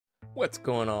What's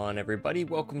going on, everybody?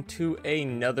 Welcome to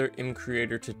another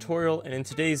Mcreator tutorial, and in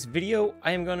today's video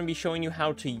I am going to be showing you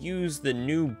how to use the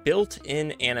new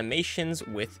built-in animations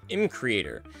with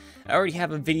Mcreator. I already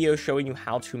have a video showing you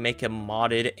how to make a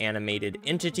modded animated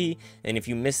entity, and if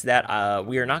you missed that,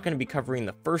 we are not going to be covering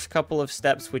the first couple of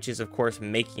steps, which is of course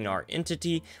making our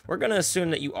entity. We're going to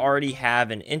assume that you already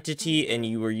have an entity and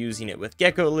you were using it with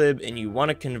GeckoLib and you want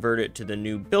to convert it to the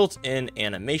new built-in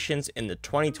animations in the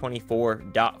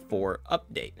 2024.4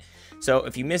 update. So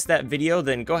if you missed that video,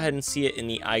 then go ahead and see it in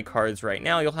the iCards right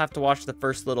now. You'll have to watch the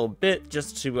first little bit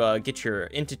just to get your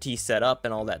entity set up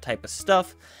and all that type of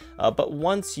stuff. But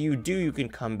once you do, you can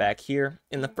come back here.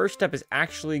 And the first step is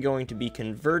actually going to be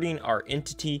converting our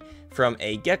entity from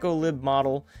a GeckoLib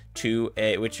model to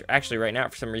a, which actually right now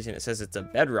for some reason it says it's a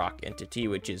Bedrock entity,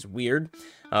 which is weird.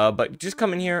 But just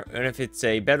come in here, and if it's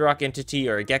a Bedrock entity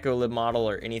or a GeckoLib model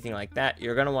or anything like that,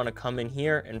 you're going to want to come in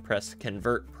here and press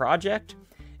Convert Project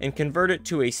and convert it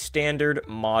to a standard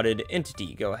modded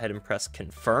entity. Go ahead and press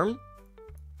Confirm.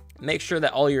 Make sure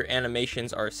that all your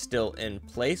animations are still in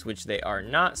place, which they are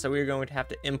not, so we're going to have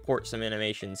to import some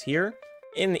animations here.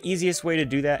 And the easiest way to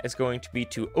do that is going to be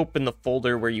to open the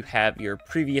folder where you have your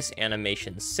previous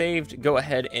animations saved. Go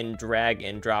ahead and drag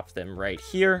and drop them right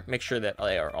here. Make sure that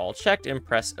they are all checked and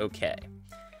press OK.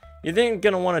 You're then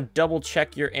going to want to double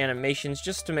check your animations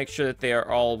just to make sure that they are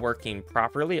all working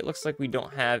properly. It looks like we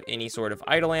don't have any sort of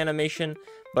idle animation,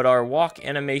 but our walk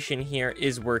animation here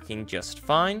is working just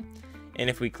fine. And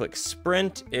if we click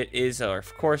sprint, it is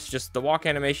of course just the walk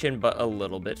animation, but a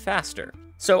little bit faster.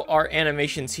 So our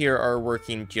animations here are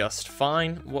working just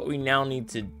fine. What we now need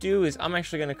to do is I'm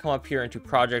actually going to come up here into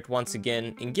project once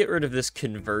again and get rid of this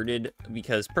converted,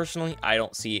 because personally I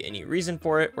don't see any reason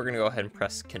for it. We're going to go ahead and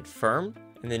press confirm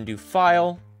and then do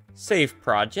file, save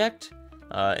project,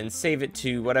 and save it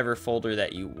to whatever folder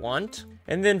that you want,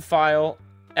 and then file,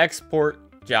 export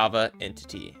Java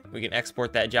entity. We can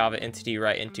export that Java entity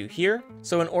right into here.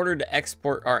 So in order to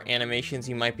export our animations,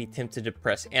 you might be tempted to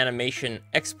press animation,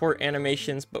 export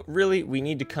animations, but really we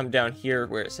need to come down here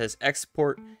where it says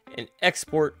export and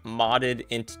export modded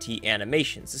entity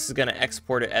animations. This is going to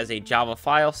export it as a Java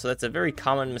file, so that's a very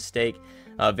common mistake.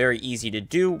 Very easy to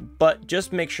do, but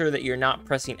just make sure that you're not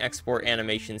pressing export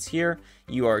animations here.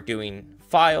 You are doing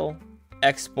file,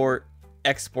 export,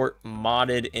 export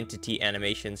modded entity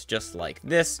animations just like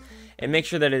this, and make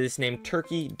sure that it is named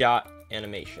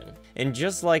turkey.animation. And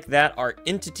just like that, our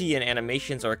entity and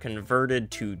animations are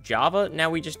converted to Java. Now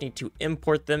we just need to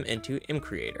import them into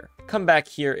Mcreator. Come back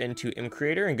here into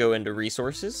Mcreator and go into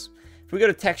resources. If we go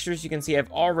to textures, you can see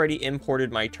I've already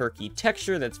imported my turkey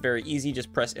texture. That's very easy.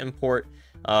 Just press import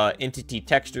entity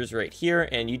textures right here,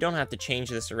 and you don't have to change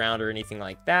this around or anything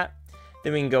like that.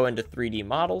 Then we can go into 3D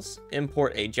models,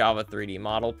 import a Java 3D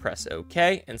model, press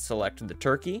OK, and select the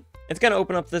turkey. It's going to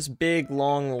open up this big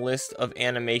long list of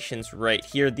animations right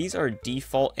here. These are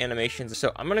default animations,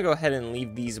 so I'm going to go ahead and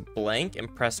leave these blank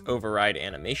and press override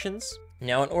animations.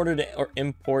 Now in order to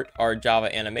import our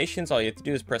Java animations, all you have to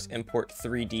do is press import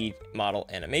 3D model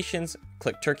animations,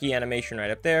 click turkey animation right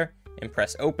up there, and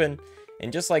press open.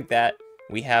 And just like that,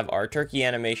 we have our turkey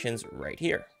animations right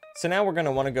here. So now we're going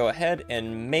to want to go ahead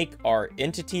and make our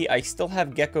entity. I still have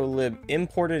GeckoLib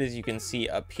imported, as you can see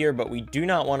up here, but we do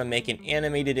not want to make an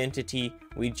animated entity.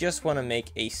 We just want to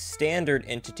make a standard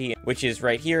entity, which is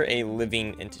right here, a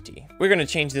living entity. We're going to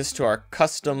change this to our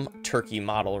custom turkey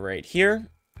model right here.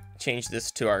 Change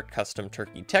this to our custom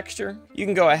turkey texture. You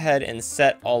can go ahead and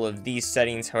set all of these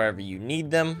settings however you need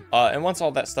them. And once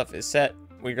all that stuff is set,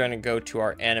 we're going to go to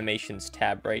our animations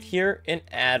tab right here and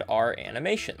add our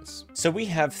animations. So we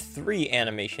have 3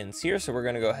 animations here, so we're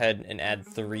going to go ahead and add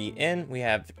 3 in. We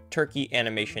have turkey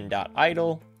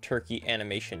animation.idle, turkey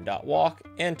animation.walk,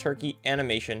 and turkey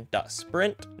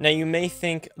animation.sprint. Now you may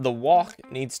think the walk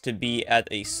needs to be at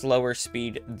a slower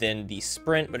speed than the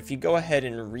sprint, but if you go ahead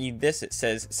and read this, it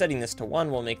says setting this to 1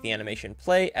 will make the animation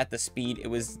play at the speed it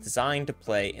was designed to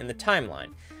play in the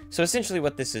timeline. So essentially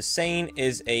what this is saying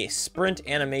is a sprint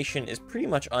animation is pretty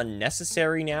much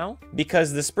unnecessary now,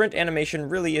 because the sprint animation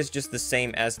really is just the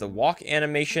same as the walk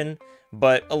animation,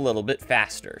 but a little bit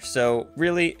faster. So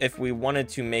really, if we wanted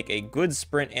to make a good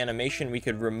sprint animation, we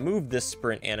could remove this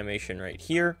sprint animation right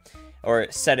here,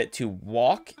 or set it to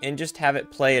walk and just have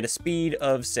it play at a speed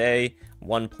of, say,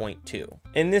 1.2.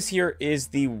 And this here is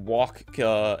the walk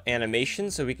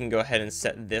animation, so we can go ahead and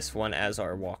set this one as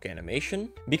our walk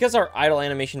animation. Because our idle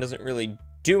animation doesn't really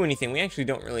do anything, we actually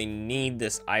don't really need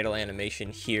this idle animation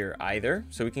here either.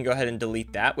 So we can go ahead and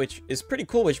delete that, which is pretty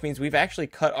cool, which means we've actually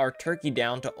cut our turkey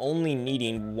down to only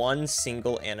needing one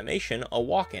single animation, a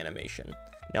walk animation.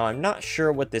 Now, I'm not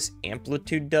sure what this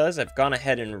amplitude does. I've gone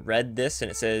ahead and read this, and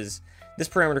it says this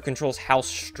parameter controls how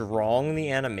strong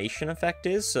the animation effect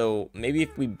is. So maybe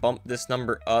if we bump this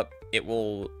number up, it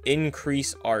will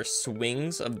increase our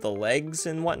swings of the legs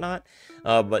and whatnot.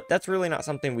 But that's really not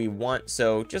something we want.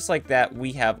 So just like that,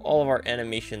 we have all of our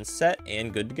animations set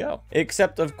and good to go.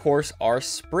 Except, of course, our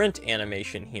sprint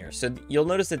animation here. So you'll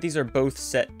notice that these are both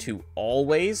set to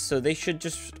always. So they should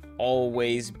just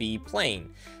always be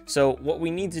playing. So what we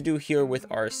need to do here with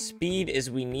our speed is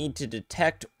we need to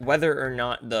detect whether or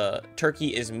not the turkey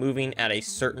is moving at a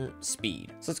certain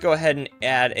speed. So let's go ahead and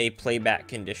add a playback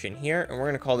condition here, and we're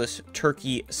going to call this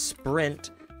turkey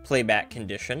sprint playback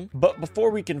condition. But before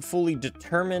we can fully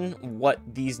determine what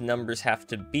these numbers have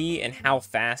to be and how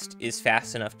fast is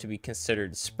fast enough to be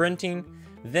considered sprinting,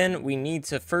 then we need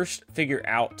to first figure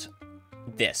out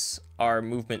this, our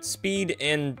movement speed,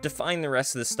 and define the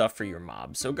rest of the stuff for your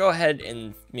mob. So go ahead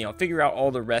and, figure out all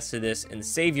the rest of this and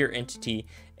save your entity,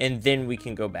 and then we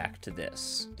can go back to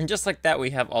this. And just like that,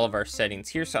 we have all of our settings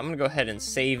here. So I'm going to go ahead and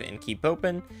save and keep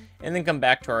open, and then come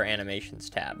back to our animations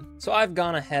tab. So I've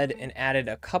gone ahead and added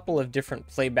a couple of different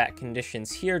playback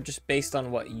conditions here, just based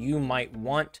on what you might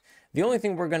want. The only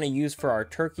thing we're going to use for our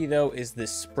turkey, though, is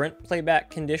this sprint playback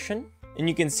condition. And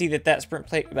you can see that that sprint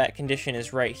playback condition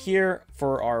is right here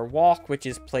for our walk, which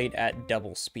is played at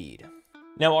double speed.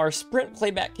 Now, our sprint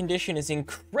playback condition is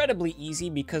incredibly easy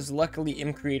because luckily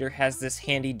Mcreator has this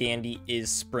handy dandy is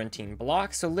sprinting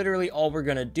block. So literally all we're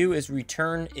going to do is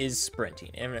return is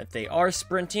sprinting. And if they are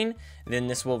sprinting, then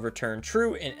this will return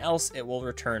true, and else it will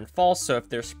return false. So if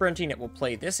they're sprinting, it will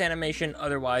play this animation.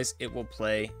 Otherwise, it will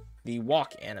play the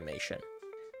walk animation.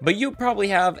 But you probably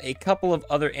have a couple of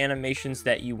other animations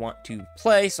that you want to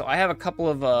play, so I have a couple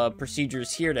of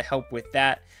procedures here to help with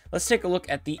that. Let's take a look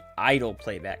at the idle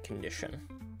playback condition.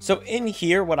 So in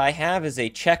here, what I have is a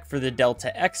check for the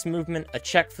delta X movement, a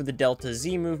check for the delta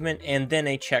Z movement, and then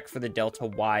a check for the delta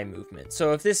Y movement.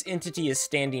 So if this entity is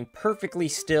standing perfectly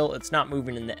still, it's not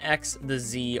moving in the X, the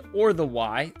Z, or the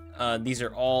Y, these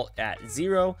are all at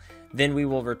 0, then we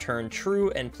will return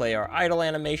true and play our idle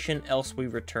animation, else we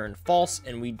return false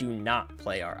and we do not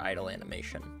play our idle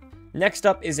animation. Next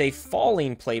up is a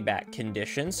falling playback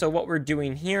condition. So what we're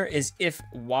doing here is if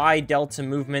Y delta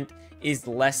movement is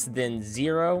less than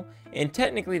 0, and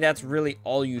technically that's really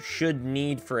all you should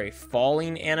need for a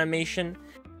falling animation.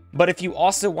 But if you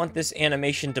also want this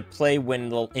animation to play when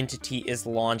the entity is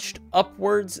launched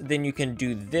upwards, then you can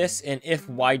do this, and if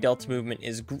Y delta movement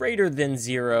is greater than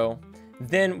 0,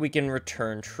 then we can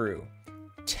return true.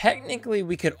 Technically,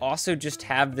 we could also just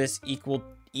have this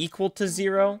equal to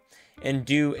 0 and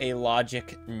do a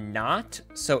logic not.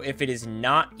 So if it is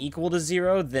not equal to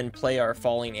 0, then play our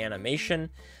falling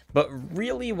animation. But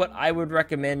really what I would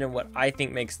recommend and what I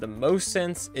think makes the most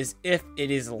sense is if it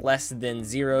is less than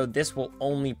 0, this will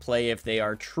only play if they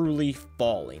are truly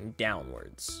falling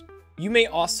downwards. You may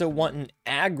also want an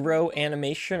aggro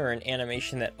animation, or an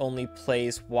animation that only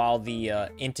plays while the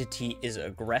entity is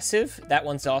aggressive. That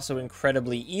one's also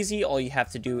incredibly easy. All you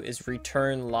have to do is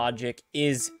return logic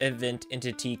is event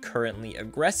entity currently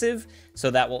aggressive.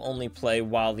 So that will only play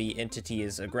while the entity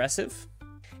is aggressive.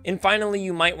 And finally,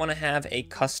 you might want to have a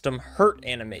custom hurt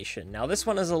animation. Now this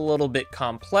one is a little bit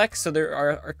complex, so there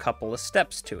are a couple of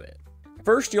steps to it.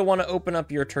 First, you'll want to open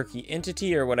up your turkey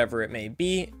entity or whatever it may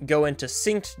be, go into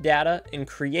synced data and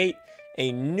create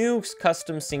a new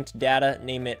custom synced data,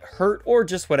 name it hurt or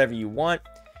just whatever you want,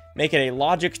 make it a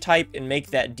logic type and make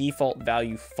that default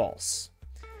value false.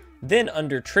 Then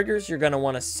under triggers, you're going to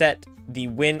want to set the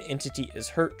when entity is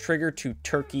hurt trigger to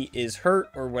turkey is hurt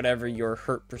or whatever your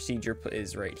hurt procedure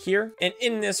is right here. And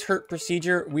in this hurt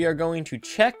procedure, we are going to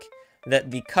check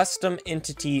that the custom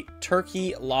entity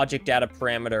turkey logic data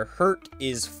parameter hurt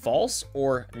is false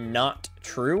or not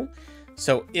true.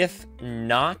 So if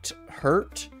not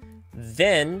hurt,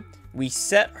 then we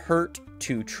set hurt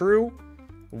to true,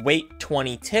 wait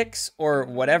 20 ticks or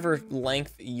whatever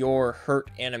length your hurt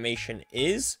animation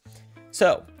is.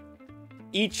 So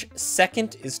each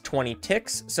second is 20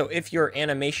 ticks. So if your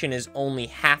animation is only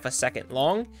half a second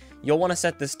long, you'll want to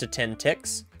set this to 10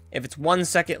 ticks. If it's 1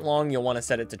 second long, you'll want to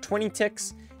set it to 20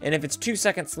 ticks. And if it's 2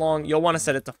 seconds long, you'll want to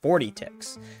set it to 40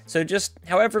 ticks. So just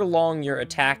however long your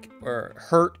attack or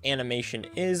hurt animation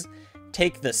is,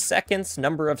 take the seconds,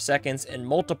 number of seconds, and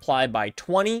multiply by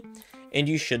 20, and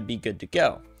you should be good to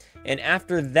go. And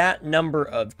after that number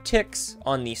of ticks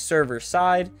on the server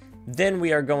side, then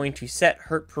we are going to set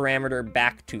hurt parameter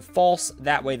back to false.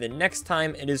 That way the next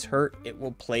time it is hurt, it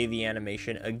will play the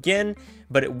animation again,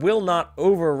 but it will not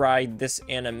override this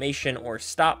animation or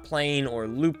stop playing or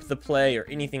loop the play or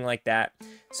anything like that.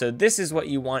 So this is what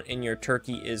you want in your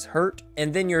turkey is hurt,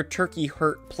 and then your turkey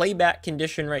hurt playback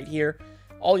condition right here,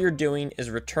 all you're doing is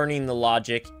returning the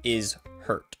logic is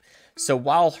hurt. So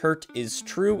while hurt is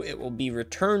true, it will be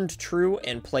returned true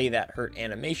and play that hurt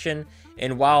animation.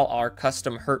 And while our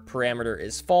custom hurt parameter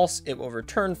is false, it will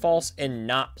return false and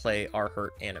not play our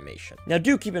hurt animation. Now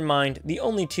do keep in mind, the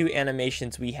only two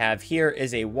animations we have here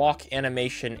is a walk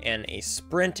animation and a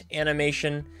sprint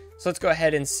animation. So let's go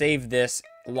ahead and save this,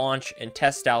 launch, and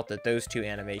test out that those two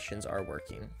animations are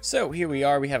working. So here we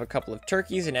are, we have a couple of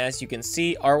turkeys, and as you can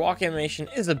see, our walk animation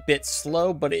is a bit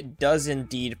slow, but it does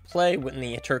indeed play when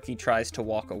the turkey tries to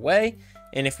walk away.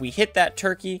 And if we hit that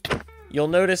turkey, you'll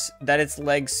notice that its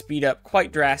legs speed up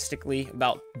quite drastically,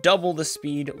 about double the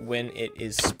speed when it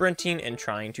is sprinting and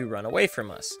trying to run away from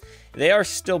us. They are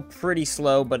still pretty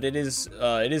slow, but it is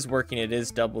working. It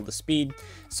is double the speed.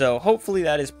 So hopefully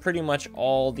that is pretty much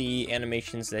all the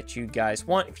animations that you guys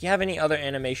want. If you have any other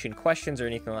animation questions or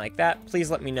anything like that, please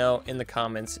let me know in the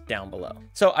comments down below.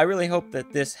 So I really hope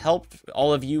that this helped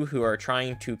all of you who are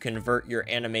trying to convert your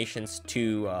animations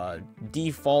to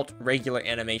default regular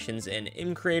animations in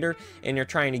Mcreator, and you're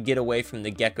trying to get away from the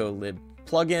Gecko Lib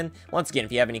plugin. Once again,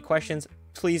 if you have any questions,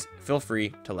 please feel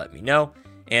free to let me know.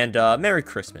 And Merry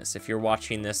Christmas if you're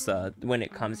watching this when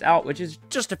it comes out, which is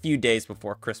just a few days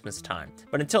before Christmas time.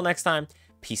 But until next time,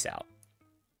 peace out.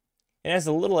 And as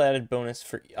a little added bonus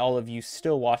for all of you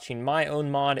still watching, my own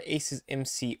mod,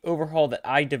 A.C.E Overhaul, that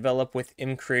I develop with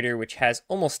Mcreator, which has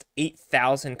almost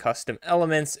 8,000 custom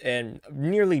elements and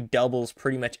nearly doubles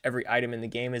pretty much every item in the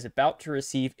game, is about to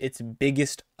receive its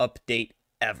biggest update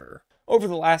ever. Over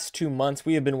the last 2 months,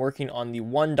 we have been working on the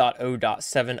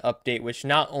 1.0.7 update, which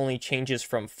not only changes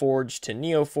from Forge to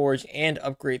NeoForge and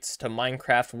upgrades to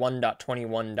Minecraft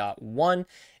 1.21.1,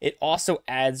 it also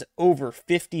adds over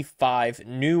 55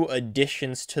 new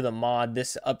additions to the mod.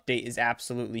 This update is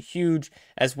absolutely huge,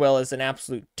 as well as an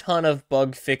absolute ton of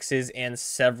bug fixes and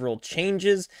several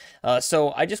changes.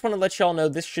 So I just want to let y'all know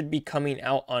this should be coming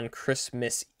out on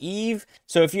Christmas Eve.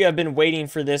 So if you have been waiting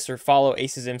for this or follow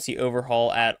A.C.E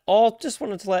Overhaul at all, just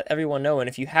wanted to let everyone know. And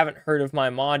if you haven't heard of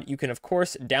my mod, you can of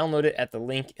course download it at the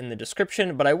link in the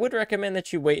description, but I would recommend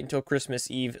that you wait until Christmas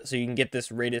Eve so you can get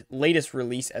this latest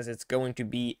release, as it's going to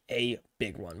be a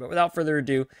big one. But without further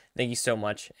ado, thank you so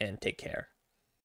much and take care.